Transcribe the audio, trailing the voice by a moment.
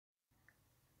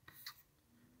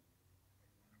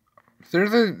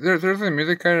There's a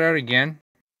music cut out again.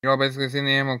 You're all basically seeing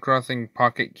the Animal Crossing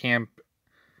Pocket Camp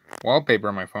wallpaper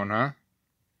on my phone, huh?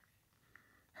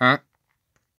 Huh?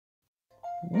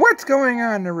 What's going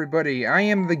on, everybody? I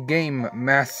am the Game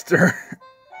Master.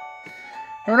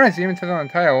 Oh, nice. You even said it on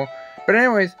the title. But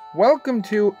anyways, welcome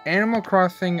to Animal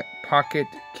Crossing Pocket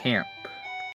Camp.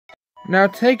 Now,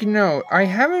 take note. I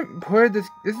haven't put this.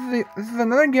 This is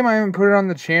another game I haven't put on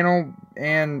the channel,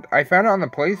 and I found it on the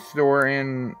Play Store,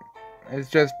 and it's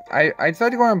just I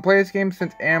decided to go out and play this game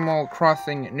since Animal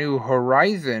Crossing New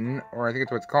Horizon, or I think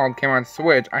it's what it's called, came on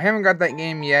Switch. I haven't got that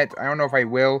game yet. I don't know if I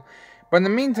will. But in the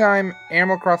meantime,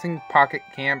 Animal Crossing Pocket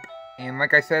Camp, and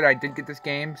like I said, I did get this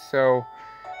game, so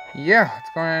yeah, let's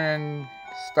go ahead and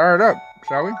start it up,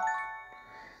 shall we?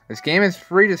 This game is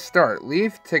free to start.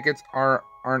 Leaf tickets are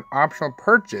an optional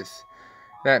purchase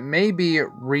that may be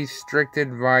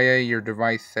restricted via your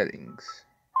device settings.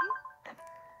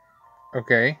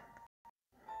 Okay.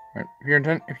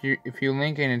 If you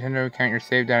link a Nintendo account, your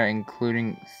save data,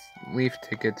 including Leaf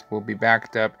tickets, will be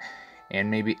backed up and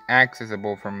may be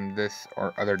accessible from this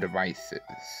or other devices.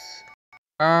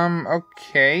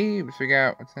 Okay. So we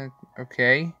got, what's that?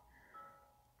 Okay.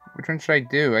 Which one should I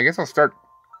do? I guess I'll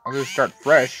just start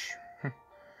fresh. Don't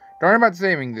worry about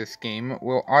saving. This game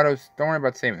will don't worry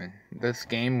about saving. This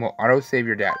game will auto-save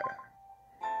your data.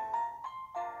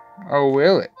 Oh,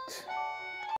 will it?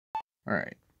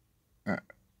 Alright.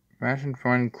 Fashion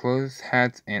fun, clothes,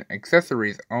 hats, and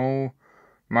accessories. Oh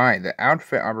my, the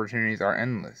outfit opportunities are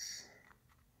endless.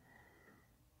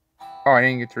 Oh, I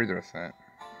didn't get to read the rest of that.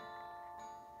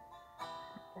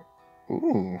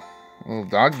 Ooh, a little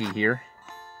doggy here.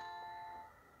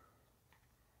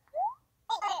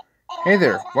 Hey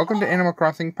there, welcome to Animal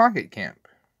Crossing Pocket Camp.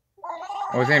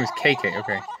 Oh, his name is KK,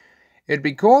 okay. It'd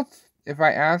be cool if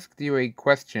I asked you a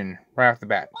question right off the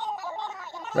bat.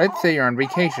 Let's say you're on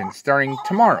vacation, starting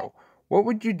tomorrow. What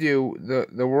would you do?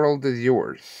 The world is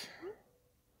yours.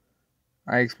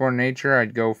 I explore nature,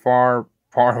 I'd go far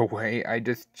away, I'd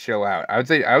just chill out. I would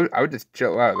say, I would just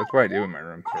chill out. That's what I do in my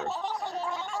room.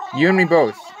 You and me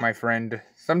both, my friend.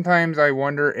 Sometimes I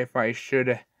wonder if I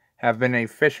should have been a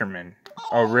fisherman.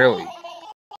 Oh, really?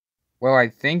 Well, I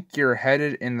think you're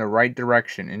headed in the right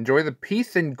direction. Enjoy the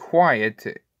peace and quiet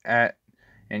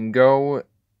and go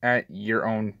at your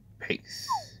own pace.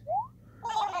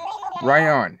 Right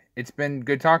on. It's been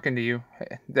good talking to you.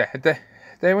 We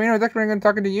know that's been good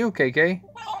talking to you, KK.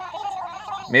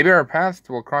 Maybe our paths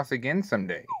will cross again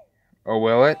someday. Oh,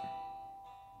 will it?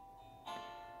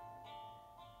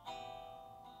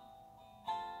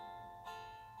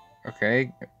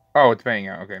 Okay. Oh, it's banging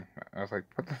out. Okay. I was like,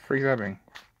 what the freak is happening?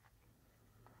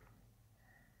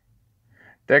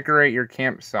 Decorate your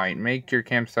campsite. Make your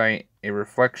campsite a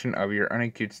reflection of your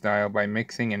uncute style by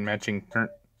mixing and matching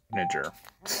furniture.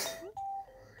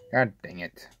 God dang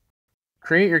it.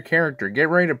 Create your character. Get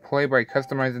ready to play by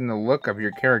customizing the look of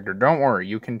your character. Don't worry,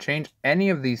 you can change any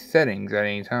of these settings at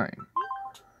any time.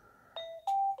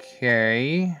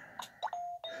 Okay.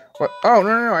 What? Oh,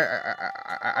 no.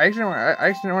 I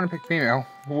actually want to pick female.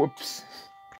 Whoops.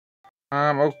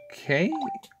 Okay.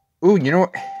 Ooh, you know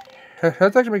what?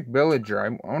 Let's actually make Villager. I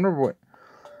wonder what...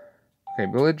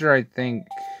 Okay, Villager, I think...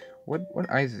 What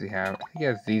eyes does he have? I think he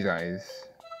has these eyes.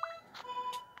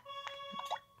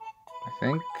 I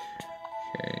think.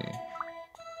 Okay.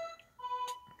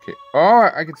 Okay. Oh,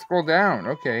 I can scroll down.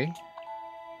 Okay.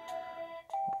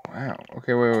 Wow.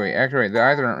 Okay, wait. Actually, the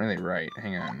eyes aren't really right.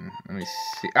 Hang on. Let me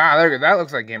see. Ah, there we go. That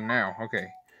looks like him now. Okay.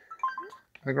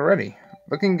 I think we're ready.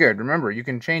 Looking good. Remember, you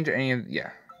can change any of... Yeah.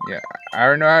 I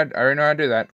already know how to do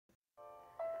that.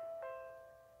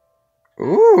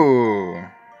 Ooh.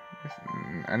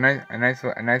 A nice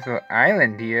little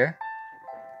island here.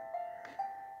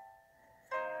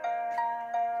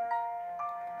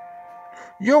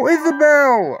 Yo,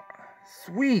 Isabelle!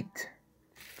 Sweet!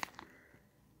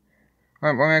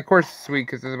 I mean, of course sweet,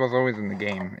 because Isabelle's always in the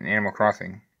game, in Animal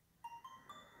Crossing.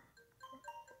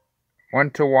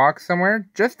 Want to walk somewhere?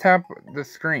 Just tap the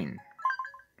screen.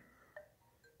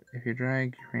 If you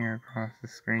drag your finger across the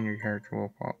screen, your character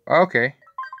will fall. Okay.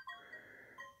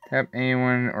 Tap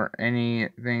anyone or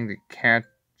anything that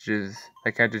catches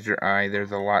your eye.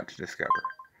 There's a lot to discover.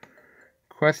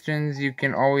 Questions, you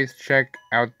can always check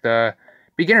out the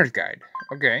beginner's guide.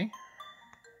 Okay.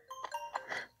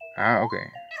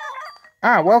 Okay.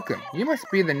 Welcome. You must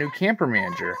be the new camper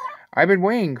manager I've been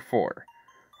waiting for.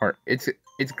 Or it's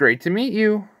great to meet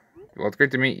you. Well, it's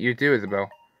great to meet you too, Isabelle.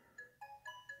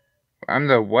 I'm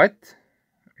the what?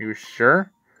 Are you sure?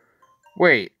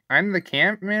 Wait, I'm the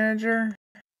camp manager?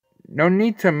 No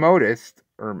need to modest.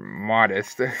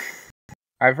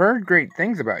 I've heard great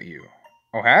things about you.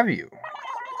 Oh, have you?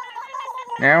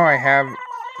 Now I have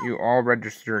you all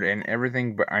registered and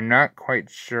everything, but I'm not quite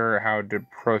sure how to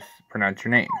pronounce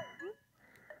your name.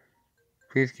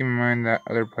 Please keep in mind that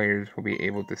other players will be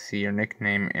able to see your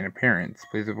nickname and appearance.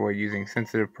 Please avoid using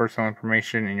sensitive personal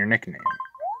information in your nickname.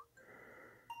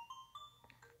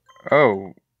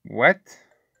 Oh, what?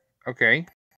 Okay.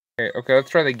 Okay, let's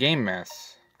try the game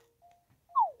mess.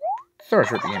 Sorry,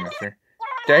 short the game master.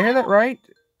 Did I hear that right?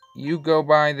 You go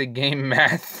by the game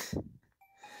math.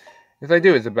 Yes, I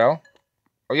do, Isabelle.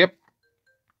 Oh, yep.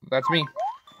 That's me.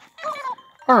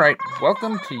 Alright,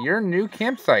 welcome to your new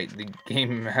campsite, the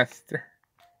game master.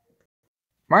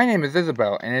 My name is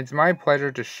Isabelle, and it's my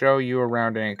pleasure to show you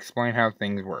around and explain how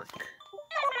things work.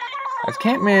 As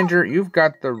camp manager, you've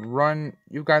got the run.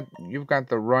 You've got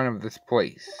the run of this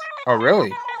place. Oh,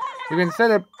 really? You can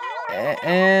set up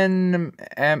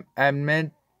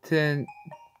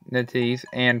amenities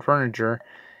and furniture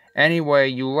any way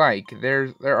you like.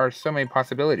 There are so many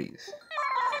possibilities,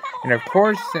 and of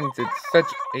course, since it's such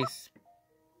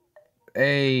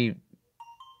a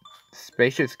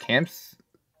spacious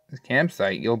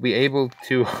campsite, you'll be able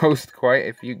to host quite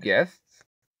a few guests.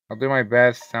 I'll do my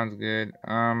best. Sounds good.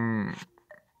 I'll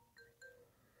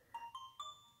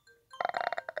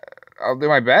do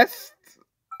my best.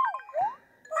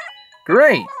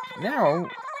 Great. Now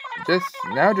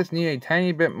just need a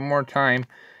tiny bit more time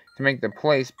to make the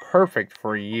place perfect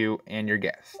for you and your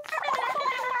guests.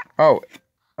 Oh,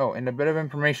 and a bit of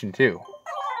information too.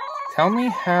 Tell me,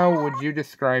 how would you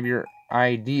describe your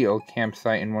ideal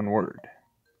campsite in one word?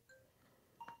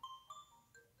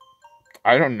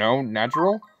 I don't know.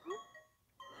 Natural?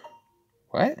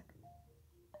 What?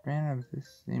 Man of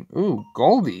this name. Ooh,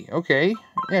 Goldie. Okay.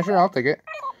 Yeah, sure, I'll take it.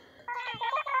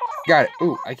 Got it.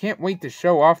 Ooh, I can't wait to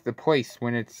show off the place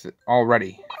when it's all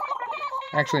ready.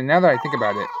 Actually, now that I think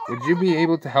about it, would you be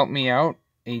able to help me out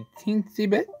a teensy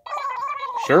bit?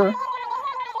 Sure.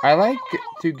 I like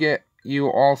to get you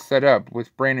all set up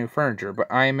with brand new furniture, but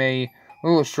I'm a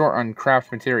little short on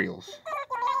craft materials.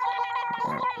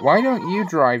 Why don't you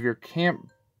drive your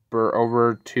camper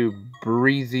over to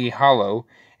Breezy Hollow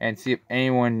and see if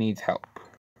anyone needs help?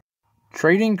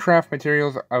 Trading craft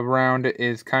materials around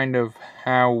is kind of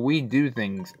how we do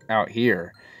things out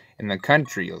here in the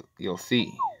country, you'll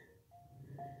see.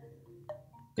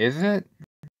 Is it?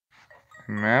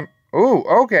 Map?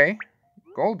 Oh, okay.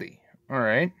 Goldie.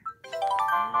 Alright.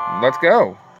 Let's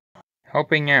go.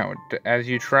 Helping out. As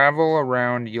you travel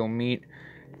around, you'll meet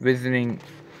visiting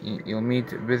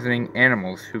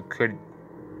animals who could...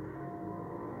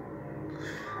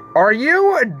 Are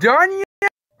you done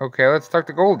yet? Okay, let's talk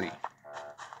to Goldie.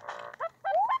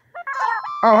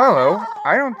 Oh, hello.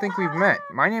 I don't think we've met.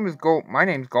 My name's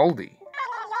Goldie.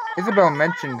 Isabelle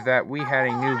mentioned that we had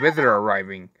a new visitor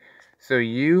arriving, so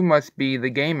you must be the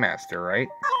game master, right?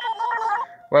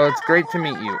 Well, it's great to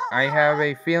meet you. I have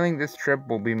a feeling this trip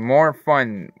will be more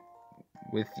fun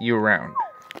with you around.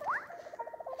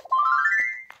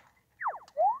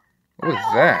 What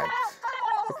was that?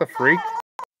 What the freak?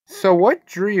 So what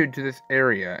drew you to this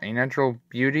area? A natural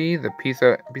beauty, the peace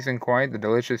and quiet, the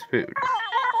delicious food.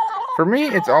 For me,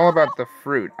 it's all about the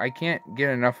fruit. I can't get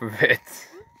enough of it.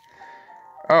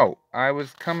 Oh, I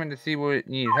was coming to see what you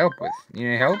need help with. You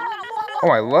need help? Oh,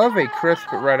 I love a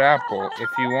crisp red apple. If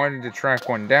you wanted to track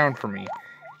one down for me,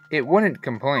 I wouldn't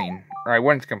complain.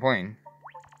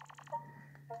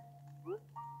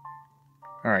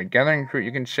 Alright, gathering fruit.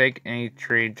 You can shake any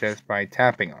tree just by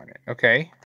tapping on it.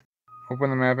 Okay. Open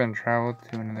the map and travel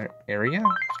to another area?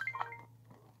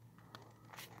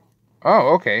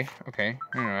 Oh, okay. Okay.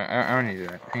 No, I don't need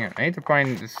that. Hang on. I need to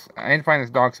find this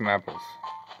dog some apples.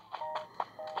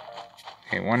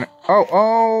 Okay, one.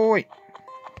 Oh, wait.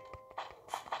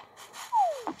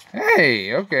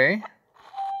 Hey, okay.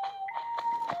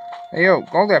 Hey, yo,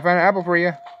 Goldie, I found an apple for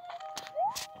you.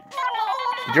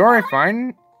 Did you already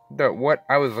find what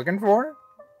I was looking for?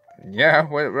 Yeah,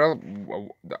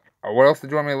 what else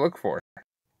did you want me to look for?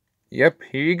 Yep,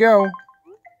 here you go.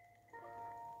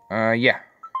 Yeah.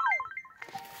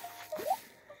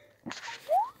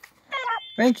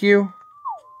 Thank you.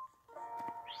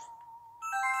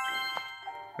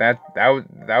 That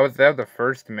was the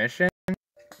first mission?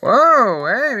 Whoa,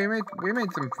 hey, we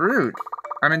made some fruit.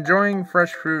 I'm enjoying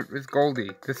fresh fruit with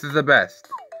Goldie. This is the best.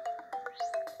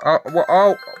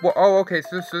 Okay,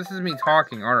 so this is me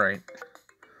talking, alright.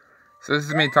 So this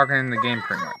is me talking in the game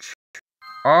pretty much.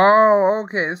 Oh,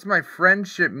 okay, this is my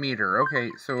friendship meter. Okay,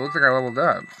 so it looks like I leveled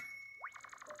up.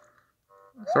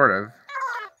 Sort of.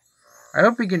 I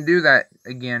hope we can do that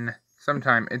again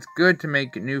sometime. It's good to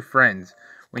make new friends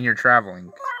when you're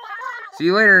traveling. See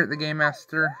you later, the Game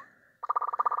Master.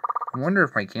 I wonder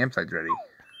if my campsite's ready.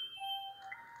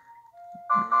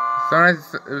 It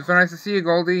was so nice to see you,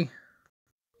 Goldie.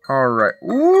 Alright.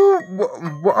 Ooh!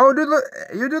 Oh, dude, look!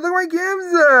 You dude, look at my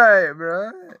campsite,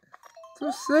 bro!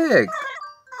 So sick!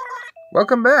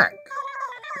 Welcome back!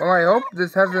 Well, I hope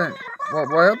this hasn't...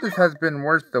 Well, I hope this has been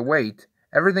worth the wait.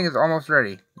 Everything is almost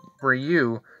ready for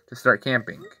you to start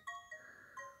camping.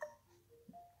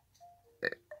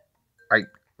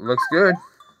 Looks good.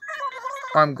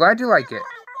 I'm glad you like it.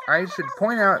 I should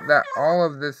point out that all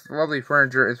of this lovely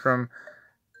furniture is from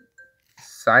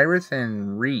Cyrus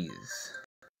and Rees.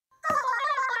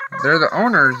 They're the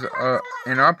owners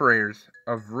and operators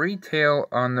of Retail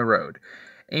on the Road,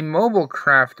 a mobile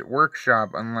craft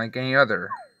workshop unlike any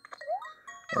other.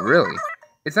 Oh, really?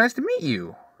 It's nice to meet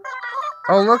you.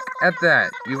 Oh, look at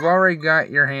that. You've already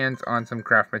got your hands on some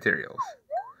craft materials.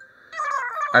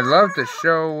 I'd love to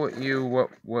show you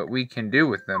what we can do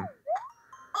with them.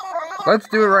 Let's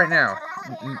do it right now.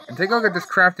 Take a look at this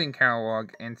crafting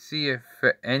catalog and see if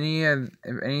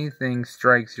anything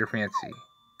strikes your fancy.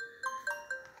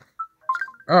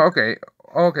 Oh, okay.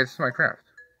 Oh, okay, this is my craft.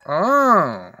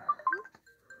 Oh.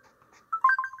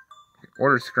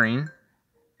 Order screen.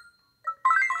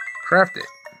 Craft it.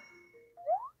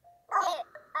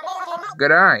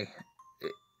 Good eye.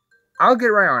 I'll get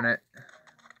right on it.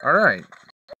 Alright.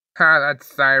 Ha,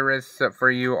 that's Cyrus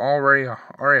for you, already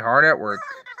hard at work.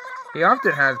 He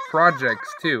often has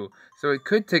projects too, so it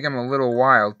could take him a little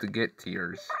while to get to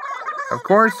yours. Of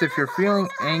course, if you're feeling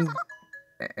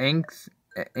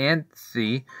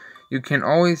antsy, you can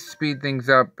always speed things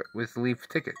up with Leaf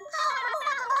tickets.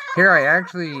 Here, I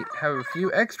actually have a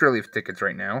few extra Leaf tickets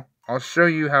right now. I'll show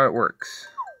you how it works.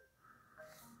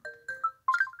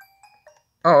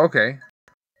 Oh, okay.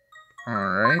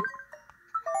 Alright.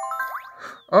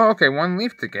 Oh, okay, 1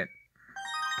 Leaf ticket.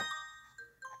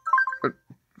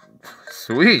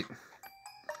 Sweet.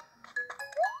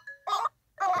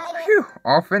 Phew,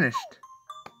 all finished.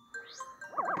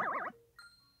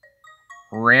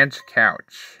 Ranch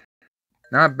couch.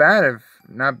 Not bad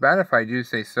if I do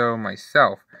say so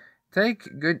myself. Take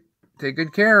good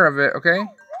care of it, okay?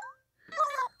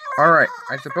 Alright,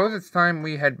 I suppose it's time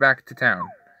we head back to town.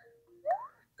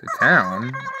 To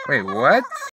town? Wait, what?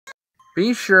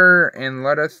 Be sure and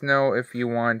let us know if you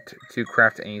want to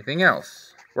craft anything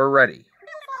else. We're ready.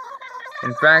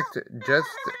 In fact, just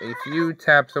a few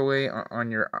taps away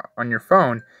on your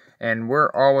phone, and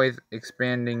we're always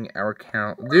expanding our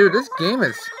account. Dude, this game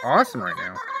is awesome right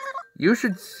now. You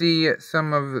should see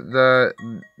some of the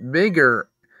bigger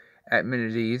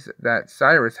amenities that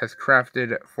Cyrus has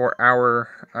crafted for our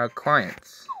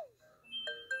clients.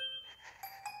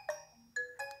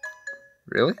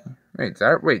 Really? Wait,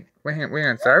 hang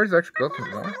on. Cyrus actually built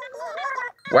some more?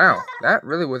 Wow, that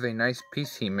really was a nice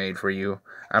piece he made for you.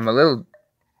 I'm a little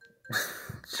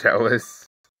jealous.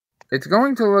 It's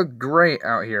going to look great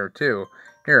out here, too.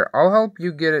 Here, I'll help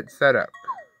you get it set up.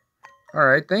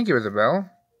 Alright, thank you, Isabel.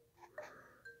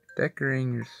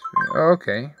 Decorating your... Oh,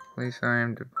 okay. Place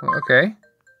time to... Okay.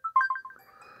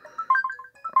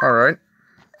 Alright.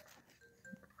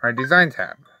 Alright, design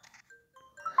tab.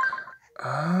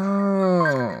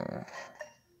 Oh.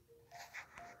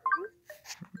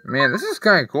 Man, this is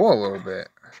kind of cool a little bit.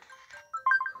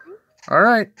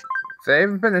 Alright. Save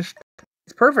and finished.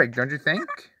 It's perfect, don't you think?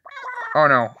 Oh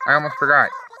no, I almost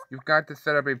forgot. You've got to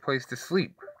set up a place to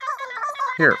sleep.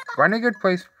 Here, find a good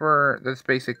place for this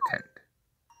basic tent.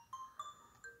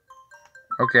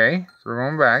 Okay, so we're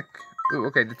going back. Ooh,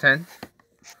 okay, the tent.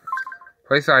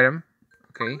 Place item.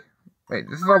 Okay. Wait,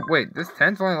 this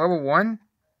tent's only level 1?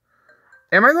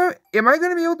 Am I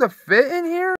gonna be able to fit in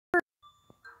here?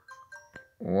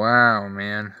 Wow,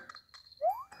 man.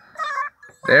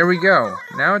 There we go.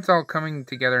 Now it's all coming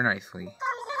together nicely.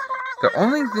 The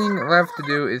only thing left to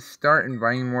do is start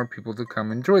inviting more people to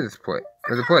come enjoy the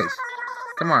place.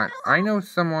 Come on, I know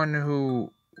someone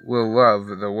who will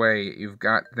love the way you've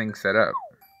got things set up.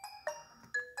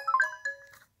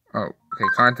 Oh, okay,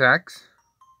 contacts.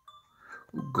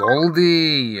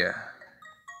 Goldie!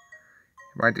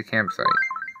 Invite to campsite.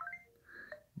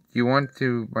 Do you want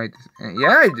to invite this?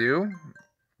 Yeah, I do.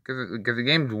 Because the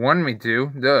game's wanted me to.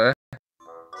 Duh.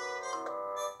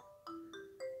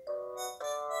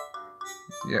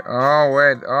 Yeah. Oh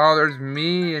wait. Oh, there's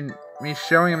me and me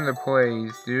showing him the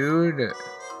place, dude.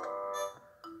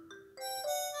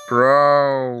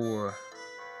 Bro.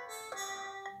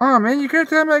 Oh man, you can't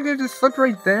tell me I could just slip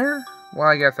right there. Well,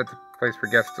 I guess that's a place for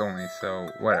guests only, so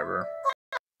whatever.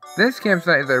 This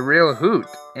campsite is a real hoot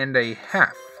and a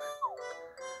half.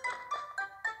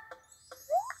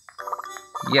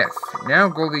 Yes, now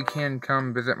Goldie can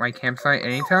come visit my campsite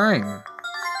anytime.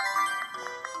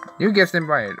 New guest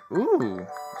invited. Ooh,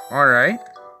 alright.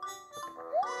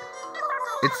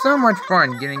 It's so much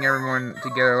fun getting everyone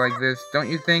together like this, don't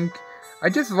you think? I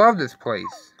just love this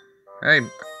place. Hey,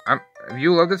 if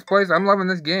you love this place, I'm loving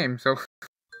this game, so...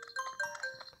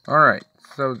 Alright,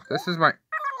 so this is my...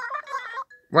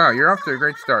 Wow, you're off to a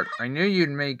great start. I knew you'd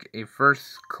make a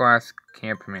first-class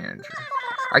camp manager.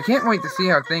 I can't wait to see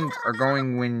how things are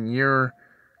going when you're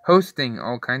hosting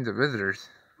all kinds of visitors.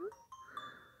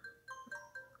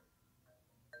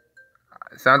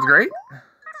 Sounds great.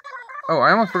 Oh,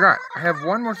 I almost forgot. I have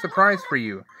one more surprise for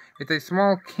you. It's a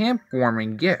small camp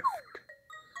warming gift.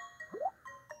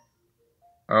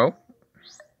 Oh?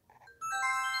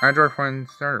 Outdoor Fun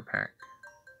Starter Pack.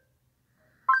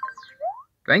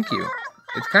 Thank you.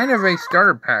 It's kind of a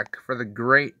starter pack for the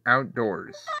great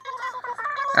outdoors.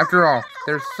 After all,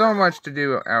 there's so much to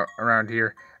do out around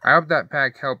here. I hope that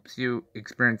pack helps you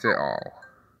experience it all.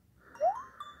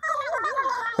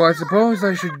 Well, I suppose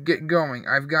I should get going.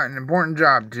 I've got an important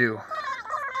job, too.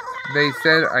 They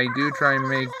said I do try and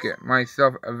make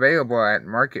myself available at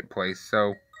Marketplace,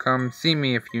 so come see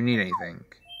me if you need anything.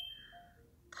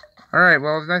 Alright,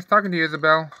 well, it was nice talking to you,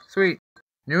 Isabelle. Sweet.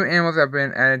 New animals have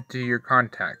been added to your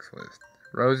contacts list.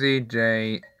 Rosie,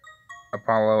 Jay,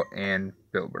 Apollo, and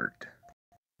Bilbert.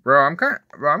 Bro, I'm kind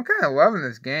of loving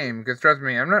this game because trust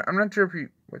me, I'm not sure if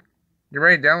you're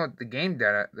ready to download the game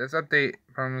data. This update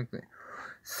from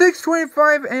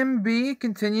 625 MB.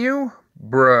 Continue,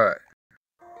 bruh.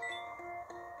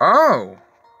 Oh.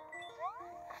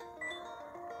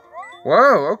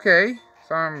 Whoa. Okay.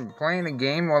 So I'm playing a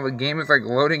game while the game is like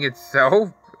loading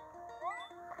itself.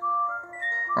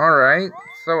 All right.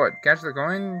 So what? Catch the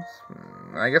coins?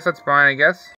 I guess that's fine. I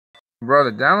guess. Bro,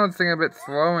 the download's thing a bit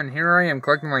slow, and here I am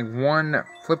collecting like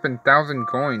 1,000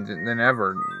 coins than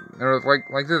ever.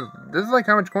 Like this is like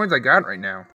how much coins I got right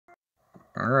now.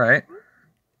 Alright.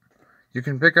 You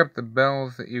can pick up the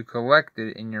bells that you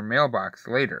collected in your mailbox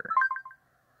later.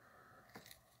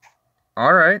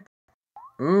 Alright.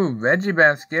 Ooh, veggie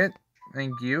basket.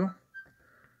 Thank you.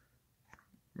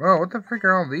 Whoa, what the frick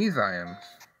are all these items?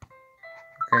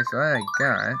 Okay, so that I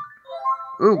got.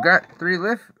 Ooh, got 3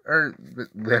 lift.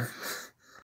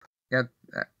 Yeah,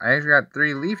 I actually got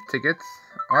 3 leaf tickets.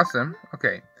 Awesome.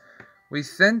 Okay. We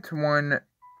sent 1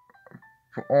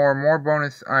 or more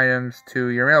bonus items to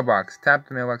your mailbox. Tap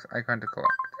the mailbox icon to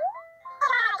collect.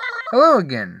 Hello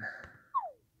again.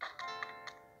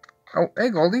 Oh, hey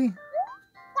Goldie.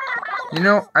 You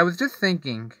know, I was just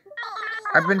thinking,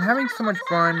 I've been having so much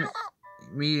fun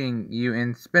meeting you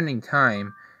and spending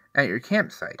time at your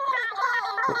campsite.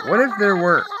 But what if there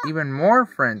were even more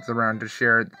friends around to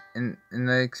share in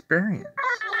the experience?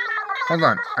 Hold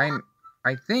on,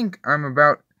 I think I'm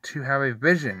about to have a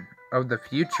vision of the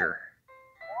future.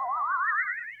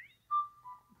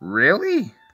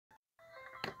 Really?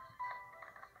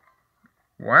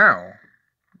 Wow.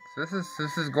 So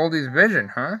this is Goldie's vision,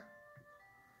 huh?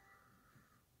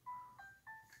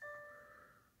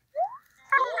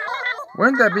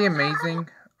 Wouldn't that be amazing?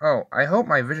 Oh, I hope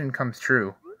my vision comes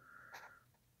true.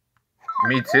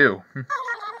 Me too.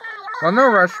 Well, no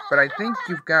rush, but I think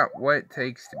you've got what it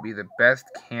takes to be the best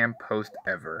camp host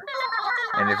ever.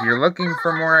 And if you're looking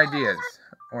for more ideas,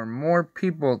 or more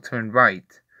people to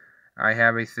invite, I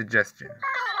have a suggestion.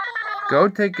 Go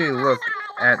take a look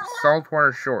at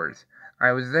Saltwater Shores.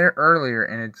 I was there earlier,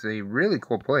 and it's a really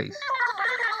cool place.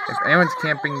 If anyone's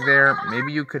camping there,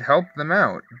 maybe you could help them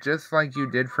out, just like you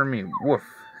did for me. Woof.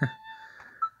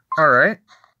 Alright.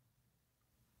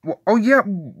 Oh yeah,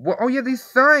 these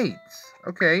sites.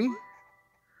 Okay.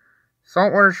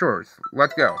 Saltwater Shores.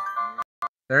 Let's go.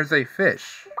 There's a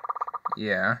fish.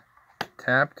 Yeah.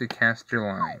 Tap to cast your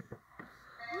line.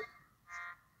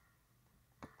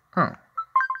 Oh.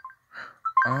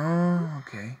 Oh,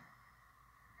 okay.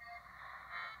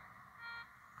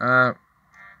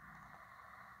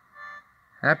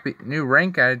 New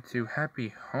rank added to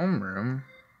Happy Homeroom.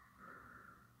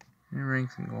 New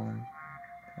ranks and gold.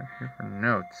 Tap here for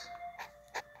notes.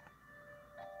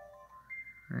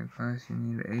 Alright, class, you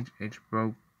need H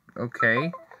boat.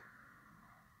 Okay.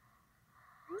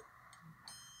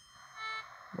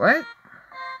 What?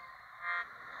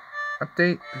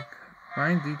 Update.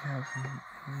 Find details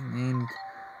named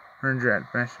Ranger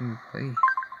at Fashion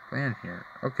Plan here.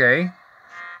 Okay.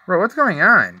 Bro, what's going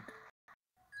on?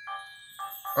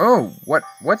 Oh,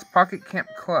 what's Pocket Camp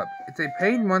Club? It's a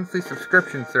paid monthly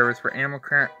subscription service for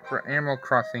Animal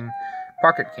Crossing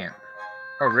Pocket Camp.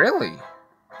 Oh, really?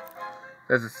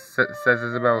 Says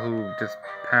Isabelle, who just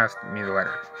passed me the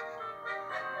letter.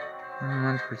 1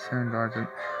 month for $7.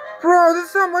 Bro, this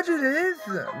is how much it is.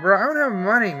 Bro, I don't have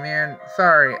money, man.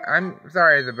 Sorry, I'm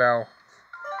sorry, Isabelle.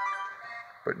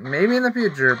 But maybe in the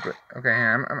future, but... Okay,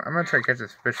 I'm gonna try to catch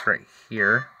this fish right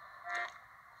here.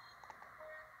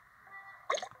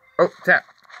 Oh, tap.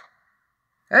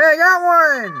 Hey, I got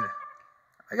one!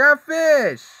 I got a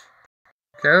fish!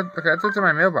 Okay, let's look at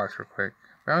my mailbox real quick.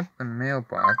 About the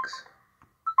mailbox.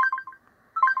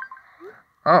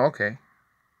 Oh, okay.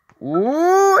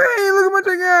 Ooh, hey, look how much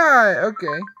I got!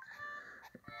 Okay.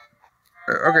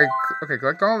 Okay,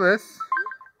 collect all this.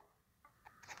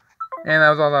 And that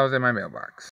was all that was in my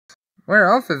mailbox. Where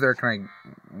else is there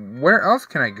where else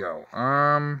can I go?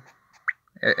 I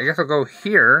guess I'll go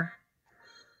here.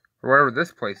 Or wherever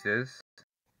this place is.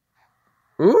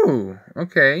 Ooh,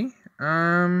 okay.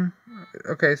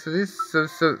 Okay, so these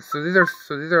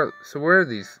where are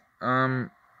these?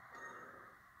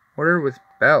 What are with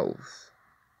bells?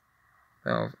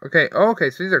 Bells. Okay, okay,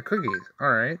 so these are cookies.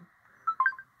 Alright.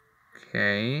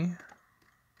 Okay.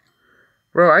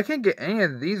 Bro, I can't get any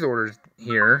of these orders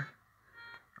here.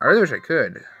 I really wish I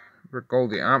could. For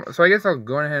Goldie. So I guess I'll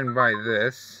go ahead and buy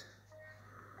this.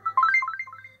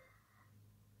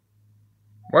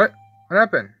 What? What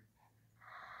happened?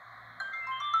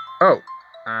 Oh,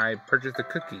 I purchased a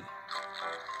cookie.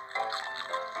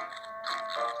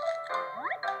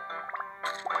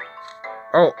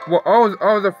 Oh, well,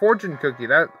 oh, the fortune cookie.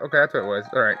 Okay, that's what it was.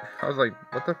 All right. I was like,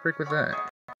 what the frick was that?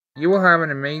 You will have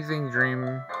an amazing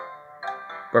dream,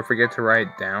 but forget to write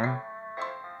it down.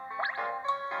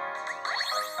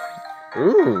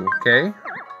 Ooh, okay.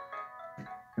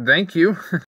 Thank you.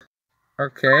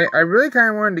 Okay, I really kind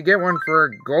of wanted to get one for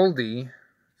Goldie,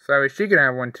 so I wish she could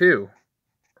have one too.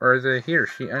 Or is it he or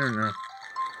she? I don't know.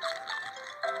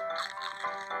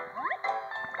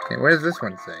 Okay, what does this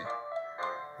one say?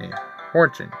 Yeah.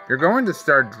 Fortune. You're going to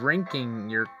start drinking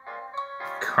your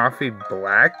coffee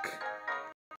black?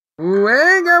 Ooh, hey,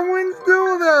 I got one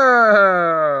still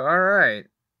though! Alright.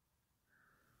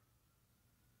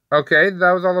 Okay,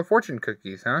 that was all the fortune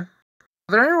cookies, huh?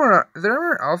 Is there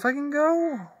anywhere else I can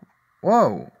go?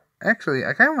 Whoa. Actually,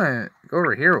 I kind of want to go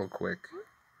over here real quick.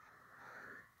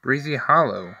 Breezy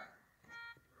Hollow.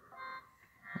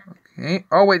 Okay.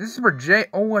 Oh, wait, this is for Jay.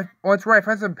 Oh, that's right. I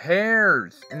found some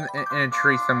pears in a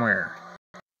tree somewhere.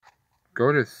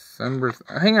 Go to Sunburst.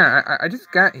 Hang on. I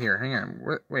just got here. Hang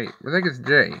on. Wait, where the heck is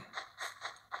Jay?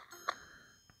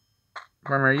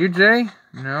 Mama, are you Jay?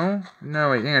 No? No,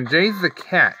 wait. Hang on. Jay's the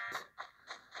cat.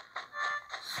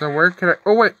 So where could I...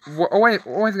 Oh, wait.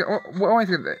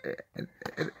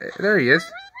 There he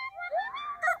is.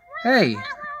 Hey.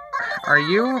 Are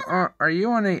you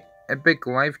on a epic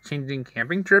life-changing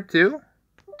camping trip too?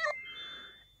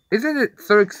 Isn't it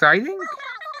so exciting?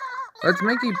 Let's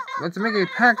make a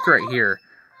pact right here,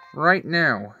 right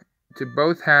now, to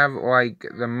both have like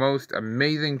the most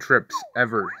amazing trips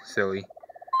ever, silly.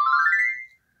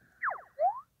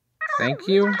 Thank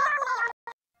you.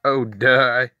 Oh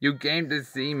duh, you came to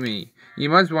see me. You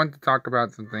must want to talk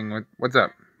about something. What's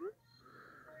up?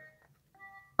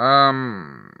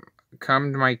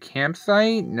 Come to my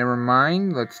campsite? Never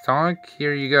mind, let's talk.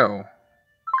 Here you go.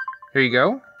 Here you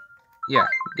go? Yeah,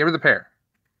 give her the pear.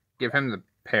 Give him the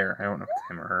pear. I don't know if it's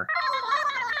him or her.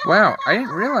 Wow, I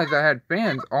didn't realize I had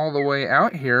fans all the way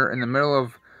out here in the middle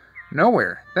of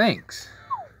nowhere. Thanks.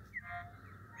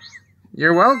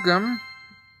 You're welcome.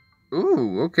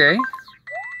 Ooh, okay.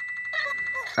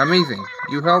 Amazing.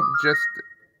 Your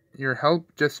help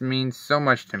just means so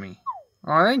much to me.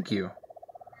 Oh, thank you.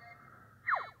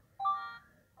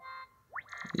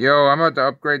 Yo, I'm about to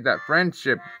upgrade that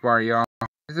friendship bar, y'all.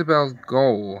 Isabel's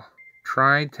goal.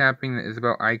 Try tapping the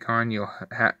Isabel icon. You'll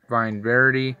find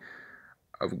variety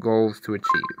of goals to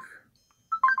achieve.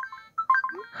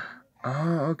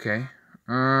 Oh, okay.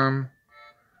 Oh,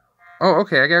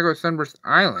 okay. I gotta go to Sunburst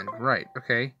Island. Right,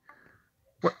 okay.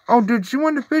 What? Oh, dude, she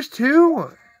wanted to fish too?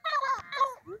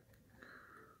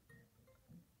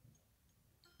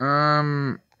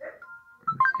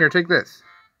 Here, take this.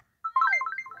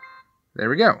 There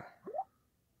we go.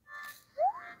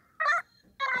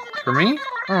 For me?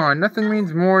 Oh, nothing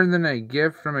means more than a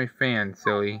gift from a fan,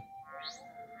 silly.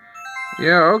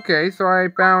 Yeah, okay, so I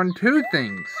found 2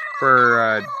 things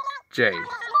for, Jay.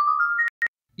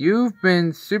 You've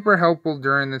been super helpful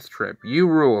during this trip. You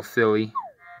rule, silly.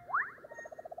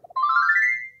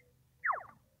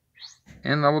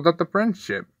 And leveled up the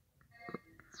friendship.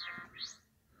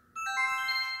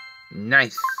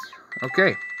 Nice.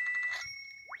 Okay.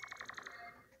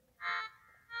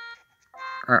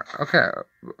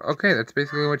 Okay, that's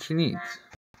basically what she needs.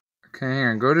 Okay, hang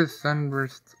on, go to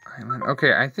Sunburst Island.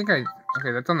 Okay, okay,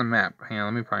 that's on the map. Hang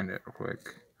on, let me find it real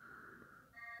quick.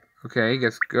 Okay,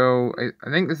 let's go. I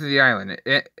think this is the island.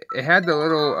 It had the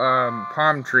little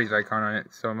palm trees icon on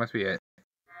it, so it must be it.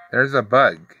 There's a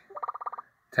bug.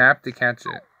 Tap to catch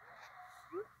it.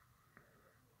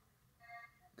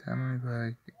 Tap on the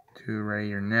bug to ready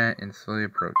your net and slowly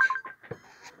approach.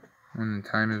 When the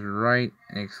time is right,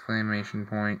 an exclamation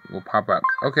point will pop up.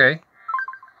 Okay.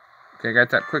 Okay, I got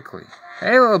that quickly.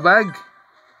 Hey, little bug.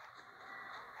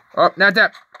 Oh, now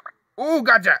tap. Ooh,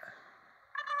 gotcha.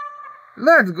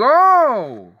 Let's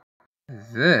go. What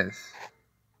is this?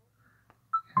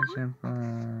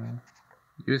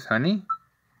 Use honey?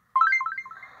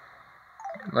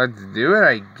 Let's do it,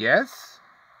 I guess.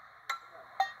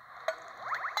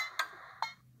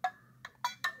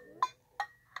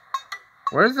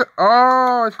 Where's the...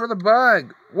 Oh, it's for the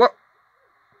bug. What?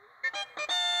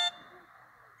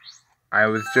 I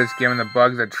was just giving the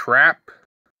bugs a trap.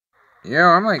 Yo,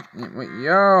 I'm like...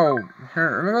 Yo.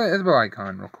 Here, remember the Isabelle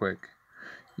icon real quick.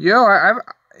 Yo, I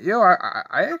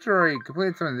actually already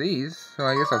completed some of these, so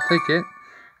I guess I'll take it.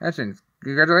 Actually,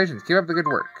 congratulations. Keep up the good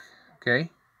work. Okay.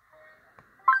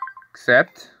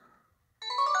 Accept.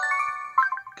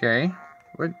 Okay.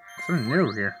 What? Something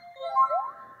new here.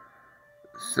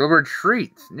 Silver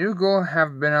treats. New goals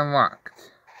have been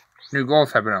unlocked. New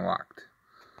goals have been unlocked.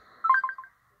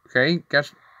 Okay.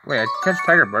 Wait, I catch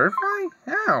tiger butterfly?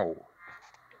 How?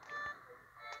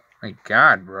 My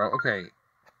god, bro. Okay.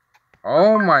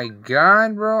 Oh my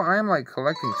god, bro. I'm like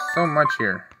collecting so much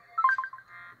here.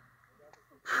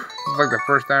 This is like the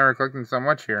first time we're collecting so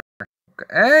much here.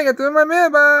 Hey, I got two in my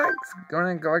mailbox. Go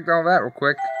ahead and collect all that real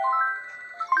quick.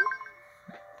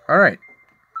 Alright.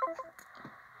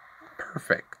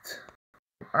 Perfect.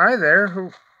 Hi there.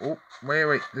 Who? Oh,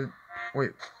 wait.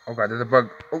 Wait. Oh god, there's a bug.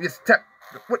 Oh, yes, tap.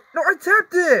 What? No, I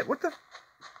tapped it. What the?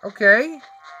 Okay.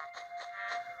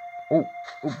 Oh,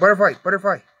 butterfly.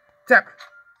 Tap.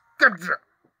 Gotcha.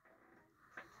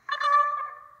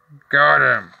 Got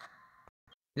him.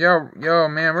 Yo,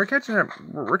 man, we're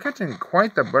catching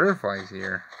quite the butterflies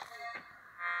here.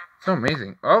 So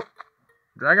amazing. Oh,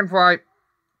 dragonfly.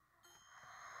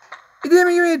 He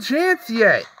didn't even give me a chance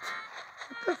yet.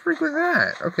 What the freak was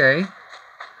that? Okay.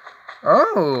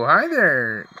 Oh, hi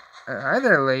there. Hi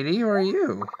there, lady. Who are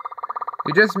you?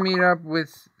 You just meet up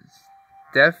with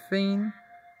Stephane?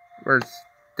 Or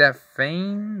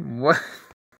Stephane? What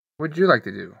would you like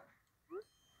to do?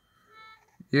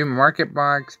 View market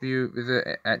box, view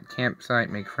visit at campsite,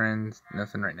 make friends.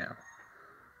 Nothing right now.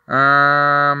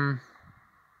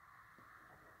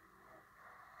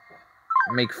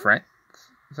 Make friends?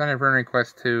 Send a friend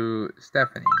request to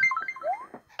Stephanie.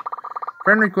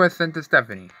 Friend request sent to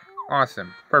Stephanie.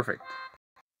 Awesome. Perfect.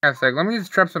 A sec. Let me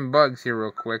just trap some bugs here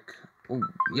real quick. Oh,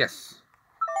 yes.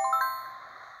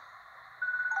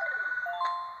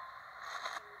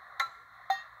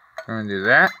 I'm gonna do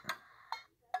that.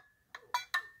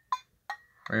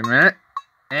 Wait a minute.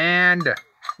 And...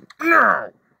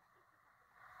 No!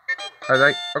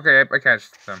 Okay, I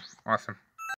catched them. Awesome.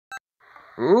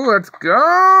 Ooh, let's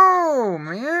go!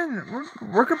 Man!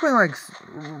 We're completing like...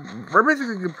 We're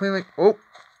basically completing like... Oh!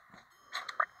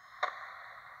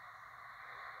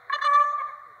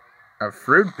 A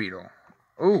fruit beetle.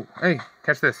 Ooh, hey,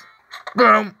 catch this.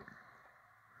 Boom!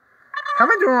 How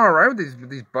am I doing alright with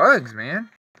these bugs, man?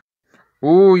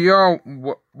 Ooh, yo,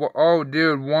 oh,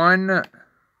 dude, one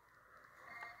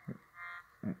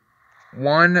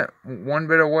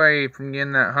bit away from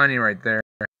getting that honey right there.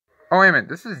 Oh, wait a minute,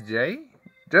 this is Jay?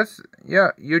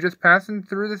 Yeah, you just passing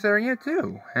through this area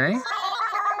too, hey?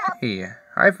 Hey,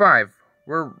 high five.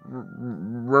 We're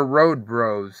road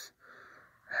bros.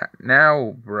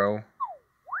 Now, bro.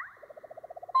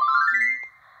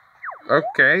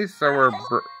 Okay, so we're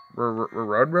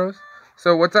road bros?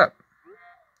 So what's up?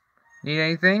 Need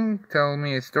anything? Tell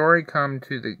me a story. Come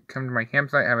to my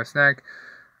campsite. Have a snack.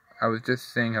 I was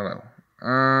just saying hello.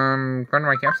 Come to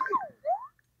my campsite?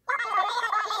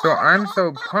 So I'm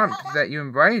so pumped that you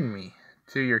invited me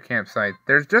to your campsite.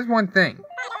 There's just one thing.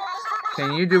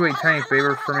 Can you do a tiny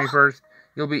favor for me first?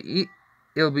 It'll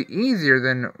be easier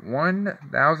than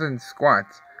 1,000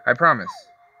 squats. I promise.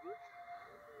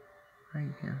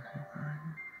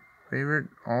 Favorite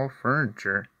all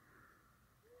furniture.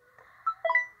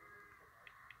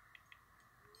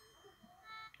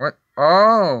 What?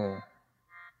 Oh!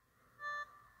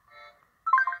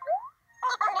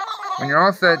 When you're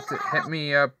all set, hit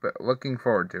me up. Looking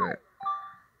forward to it.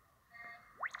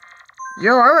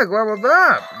 Yo, I like leveled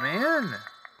up, man.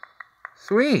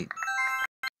 Sweet.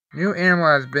 New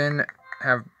animals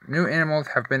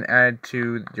have been added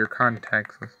to your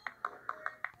contacts list.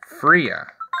 Freya.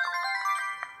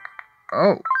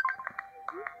 Oh.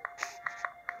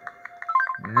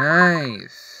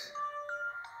 Nice.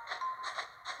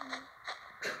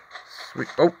 Sweet.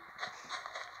 Oh.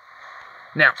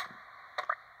 Now.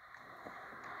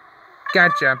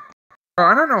 Gotcha. Oh,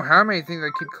 I don't know how many things I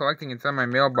keep collecting inside my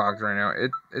mailbox right now.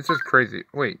 It's just crazy.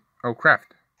 Wait. Oh,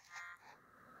 craft.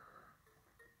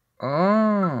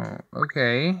 Oh,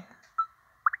 okay.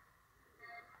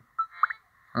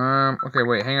 Okay,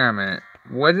 wait, hang on a minute.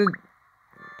 What did...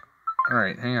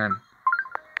 Alright, hang on.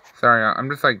 Sorry, I'm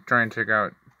just, like, trying to check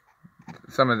out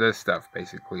some of this stuff,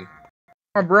 basically.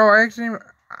 Oh, bro, I didn't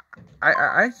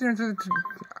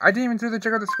even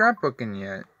check out the scrapbooking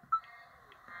yet.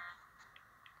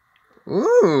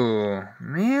 Ooh,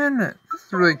 man, this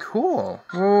is really cool.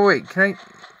 Whoa, wait, can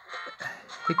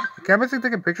I basically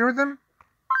take a picture with them?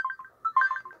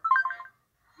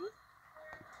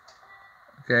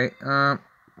 Okay, oh,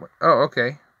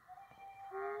 okay.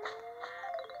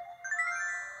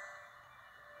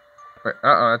 Wait,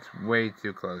 uh-oh, that's way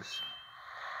too close.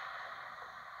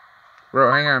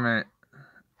 Bro, hang on a minute.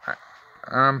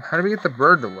 How do we get the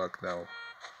bird to look, though?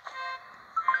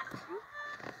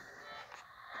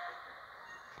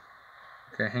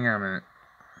 Okay, hang on a minute.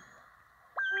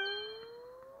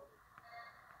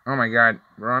 Oh my god,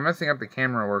 bro, I'm messing up the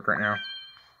camera work right now.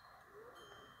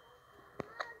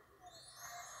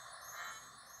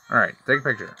 Alright, take a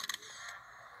picture.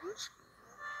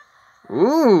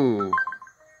 Ooh!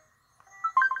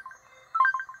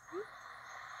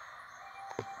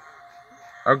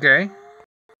 Okay.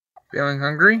 Feeling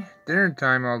hungry? Dinner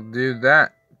time, I'll do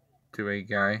that to a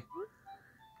guy.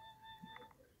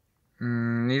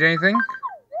 Need anything?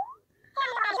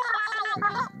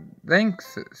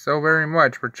 Thanks so very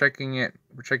much for checking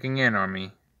in on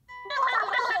me.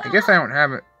 I guess I don't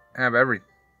have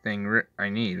everything I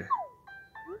need.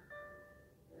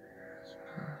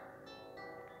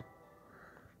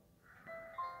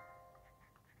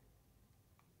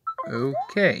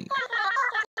 Okay.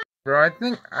 Bro, I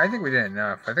think we did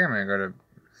enough. I think I'm gonna go to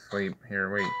sleep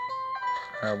here. Wait.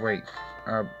 Wait.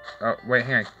 Wait,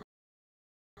 hang on.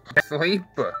 Sleep?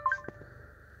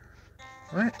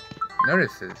 What?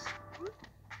 Notices.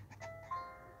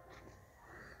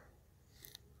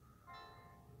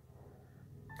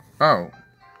 Oh.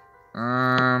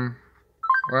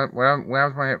 What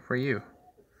else might I have for you?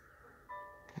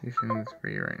 This for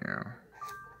you right now.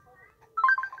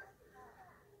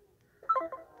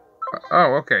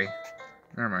 Oh, okay.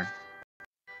 Never mind.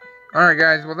 Alright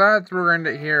guys, well that's where we're gonna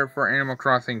end it here for Animal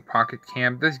Crossing Pocket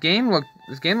Camp. This game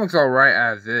looks alright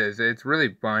as is. It's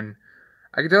really fun.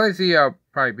 I can totally see how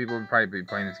people would probably be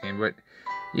playing this game, but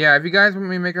yeah, if you guys want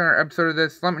me to make another episode of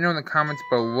this, let me know in the comments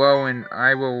below and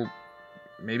I will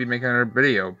maybe make another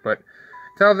video. But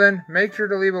till then, make sure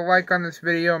to leave a like on this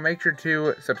video, make sure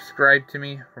to subscribe to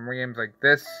me for more games like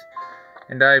this.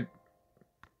 And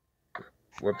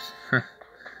whoops.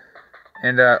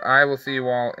 And I will see you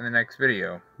all in the next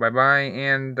video. Bye-bye,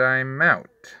 and I'm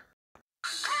out.